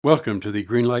Welcome to the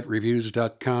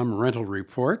GreenlightReviews.com rental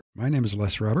report. My name is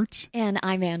Les Roberts. And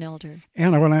I'm Ann Elder.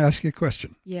 And I want to ask you a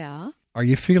question. Yeah? Are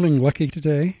you feeling lucky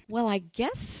today? Well, I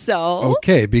guess so.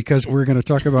 Okay, because we're going to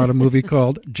talk about a movie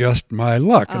called Just My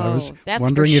Luck. And I was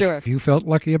wondering if you felt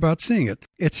lucky about seeing it.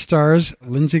 It stars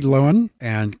Lindsay Lohan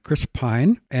and Chris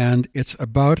Pine, and it's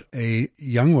about a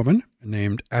young woman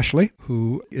named Ashley,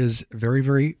 who is very,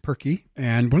 very perky.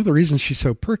 And one of the reasons she's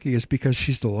so perky is because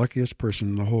she's the luckiest person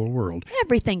in the whole world.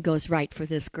 Everything goes right for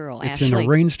this girl, It's Ashley. in a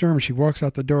rainstorm. She walks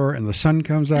out the door and the sun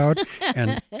comes out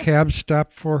and cabs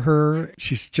stop for her.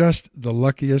 She's just the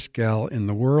luckiest gal in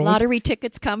the world. Lottery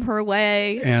tickets come her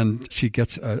way. And she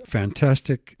gets a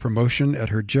fantastic promotion at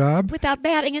her job. Without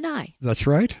batting an eye. That's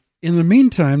right. In the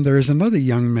meantime, there is another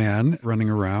young man running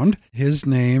around. His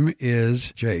name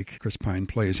is Jake. Chris Pine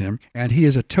plays him. And he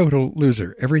is a total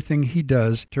loser. Everything he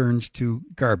does turns to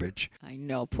garbage. I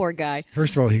know, poor guy.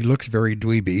 First of all, he looks very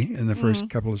dweeby in the first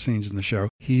couple of scenes in the show.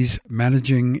 He's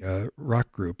managing a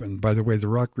rock group. And by the way, the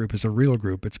rock group is a real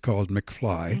group. It's called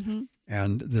McFly. Mm-hmm.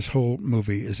 And this whole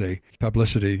movie is a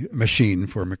publicity machine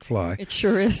for McFly. It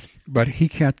sure is. But he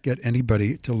can't get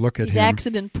anybody to look at him. He's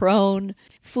accident prone.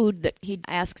 Food that he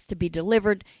asks to be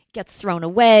delivered gets thrown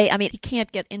away. I mean, he can't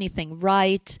get anything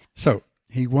right. So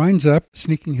he winds up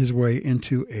sneaking his way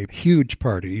into a huge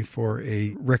party for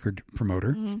a record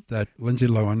promoter that Lindsay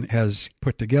Lohan has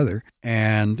put together.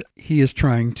 And he is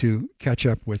trying to catch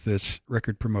up with this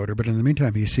record promoter. But in the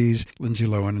meantime, he sees Lindsay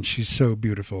Lohan, and she's so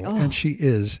beautiful. Oh. And she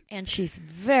is. And she's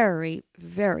very,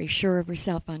 very sure of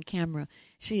herself on camera.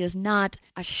 She is not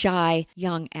a shy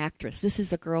young actress. This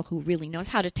is a girl who really knows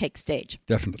how to take stage.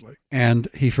 Definitely. And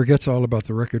he forgets all about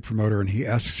the record promoter, and he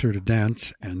asks her to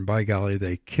dance, and by golly,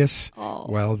 they kiss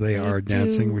while they are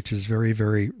dancing, which is very,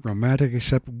 very romantic,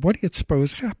 except what do you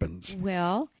suppose happens?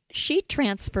 Well, she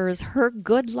transfers her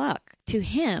good luck to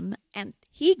him, and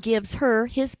he gives her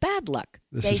his bad luck.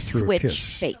 They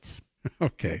switch fates.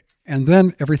 Okay. And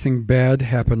then everything bad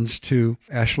happens to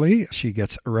Ashley. She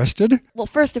gets arrested. Well,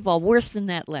 first of all, worse than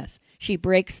that, Les. She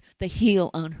breaks the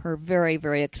heel on her very,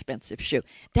 very expensive shoe.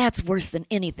 That's worse than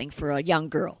anything for a young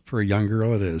girl. For a young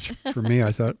girl, it is. For me,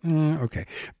 I thought, okay.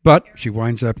 But she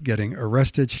winds up getting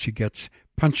arrested. She gets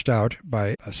punched out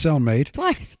by a cellmate.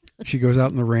 Twice. She goes out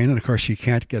in the rain, and of course she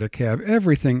can't get a cab.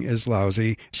 Everything is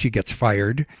lousy. She gets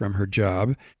fired from her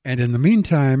job. And in the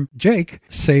meantime, Jake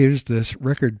saves this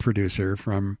record producer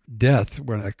from death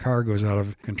when a car goes out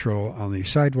of control on the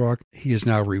sidewalk. He is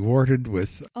now rewarded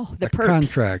with a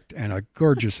contract and a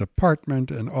gorgeous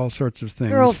apartment and all sorts of things.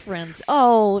 Girlfriends.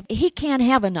 Oh, he can't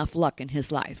have enough luck in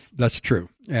his life. That's true.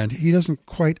 And he doesn't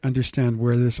quite understand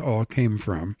where this all came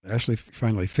from. Ashley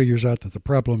finally figures out that the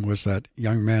problem was that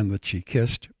young man that she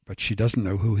kissed, but she doesn't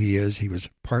know who he is. He was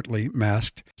partly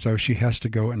masked, so she has to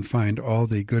go and find all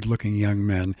the good-looking young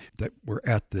men that were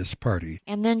at this party.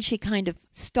 And then she kind of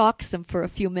stalks them for a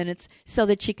few minutes so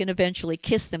that she can eventually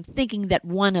kiss them, thinking that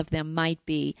one of them might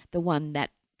be the one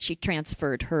that she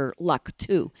transferred her luck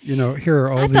to. You know, here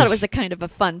are all I thought it was a kind of a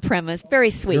fun premise.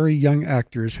 Very sweet. Very young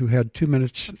actors who had 2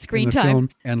 minutes screen in the time. film,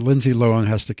 and Lindsay Lohan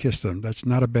has to kiss them. That's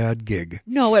not a bad gig.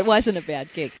 No, it wasn't a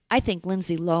bad gig. I think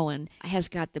Lindsay Lohan has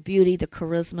got the beauty, the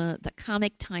charisma, the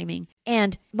comic timing,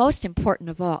 and most important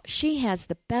of all, she has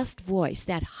the best voice,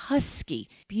 that husky,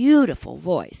 beautiful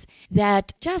voice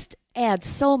that just adds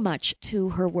so much to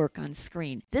her work on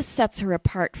screen. This sets her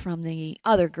apart from the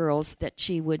other girls that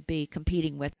she would be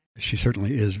competing with. She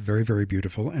certainly is very, very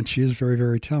beautiful, and she is very,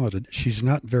 very talented. She's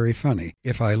not very funny.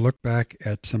 If I look back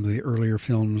at some of the earlier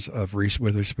films of Reese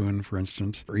Witherspoon, for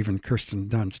instance, or even Kirsten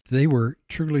Dunst, they were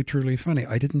truly, truly funny.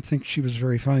 I didn't think she was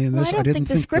very funny in this. I don't think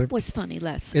the script was funny,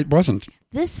 Les. It wasn't.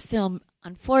 This film,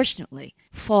 unfortunately,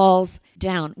 falls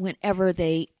down whenever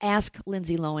they ask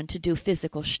Lindsay Lohan to do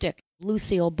physical shtick,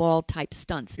 Lucille Ball-type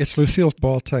stunts. It's Lucille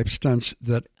Ball-type stunts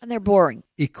that... And they're boring.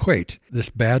 ...equate this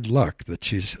bad luck that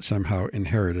she's somehow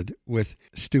inherited with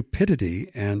stupidity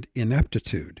and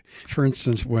ineptitude. For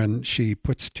instance, when she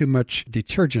puts too much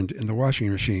detergent in the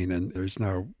washing machine and there's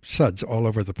now suds all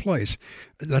over the place,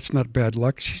 that's not bad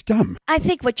luck. She's dumb. I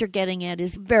think what you're getting at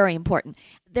is very important.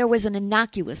 There was an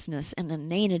innocuousness and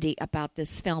inanity about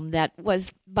this film that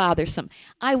was bothersome.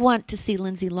 I want to see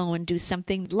Lindsay Lohan do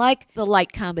something like the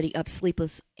light comedy of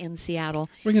Sleepless in Seattle.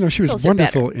 Well, you know, she was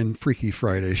wonderful in Freaky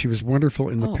Friday. She was wonderful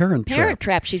in The Parent Trap. Parent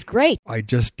Trap, she's great. I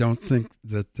just don't think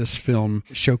that this film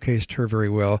showcased her very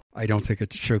well. I don't think it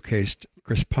showcased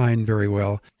Chris Pine very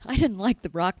well. I didn't like the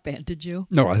rock band, did you?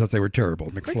 No, I thought they were terrible,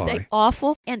 McFly. Weren't they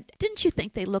awful? And didn't you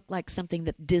think they looked like something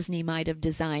that Disney might have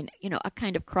designed? You know, a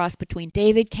kind of cross between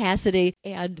David Cassidy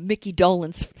and Mickey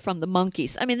Dolenz from the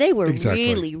Monkees. I mean, they were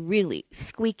really, really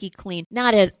squeaky clean.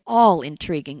 Not at all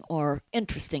intriguing or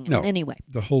interesting in any way.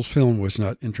 The whole film was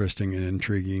not interesting and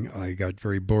intriguing. I got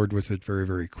very bored with it very,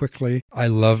 very quickly. I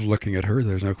love looking at her.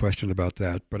 There's no question about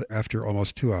that. But after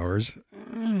almost 2 hours,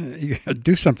 you gotta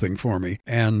do something for me.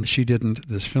 And she didn't.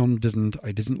 This film didn't.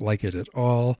 I didn't like it at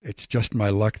all. It's just my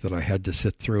luck that I had to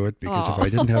sit through it, because if I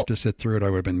didn't have to sit through it,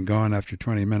 I would have been gone after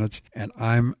 20 minutes. And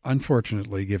I'm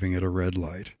unfortunately giving it a red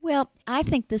light. Well, I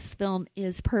think this film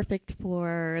is perfect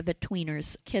for the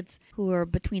tweeners, kids who are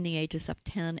between the ages of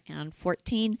 10 and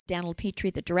 14. Daniel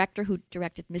Petrie, the director who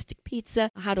directed Mystic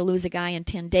Pizza, How to Lose a Guy in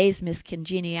 10 Days, Miss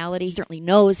Congeniality, certainly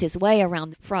knows his way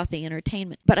around frothy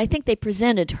entertainment. But I think they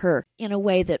presented her in a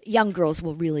way that young girls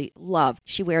will really love.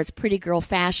 She wears pretty girl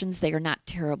fashions. They are not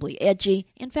terribly edgy.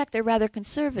 In fact, they're rather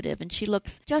conservative, and she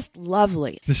looks just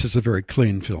lovely. This is a very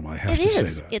clean film, I have to say that. It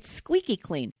is. It's squeaky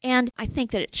clean. And I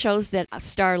think that it shows that a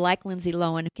star like Lindsay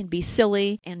Lohan can be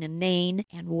silly and inane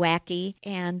and wacky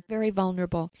and very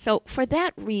vulnerable. So for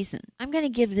that reason, I'm going to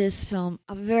give this film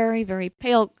a very, very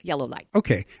pale yellow light.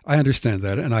 Okay, I understand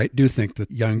that, and I do think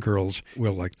that young girls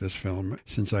will like this film.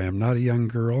 Since I am not a young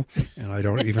girl, and I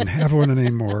don't even have one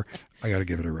anymore, I got to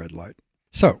give it a red light.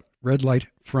 So, red light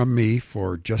from me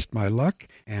for Just My Luck,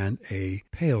 and a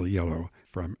pale yellow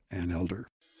from Ann Elder.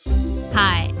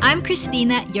 Hi, I'm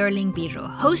Christina Yerling Biro,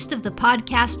 host of the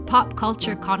podcast Pop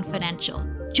Culture Confidential.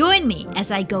 Join me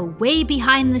as I go way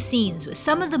behind the scenes with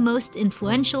some of the most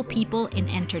influential people in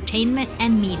entertainment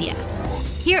and media.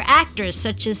 Hear actors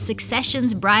such as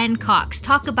Succession's Brian Cox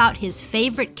talk about his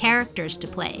favorite characters to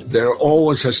play. There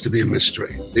always has to be a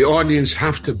mystery. The audience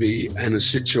have to be in a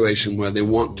situation where they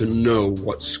want to know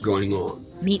what's going on.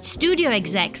 Meet studio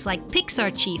execs like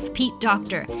Pixar chief Pete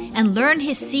Docter and learn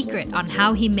his secret on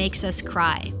how he makes us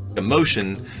cry.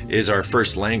 Emotion is our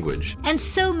first language. And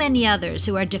so many others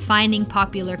who are defining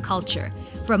popular culture,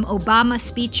 from Obama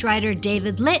speechwriter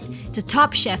David Litt to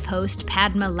Top Chef host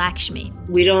Padma Lakshmi.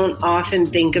 We don't often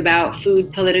think about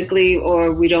food politically,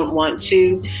 or we don't want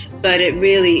to, but it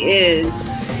really is.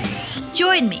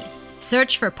 Join me.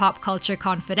 Search for Pop Culture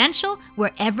Confidential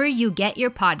wherever you get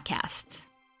your podcasts.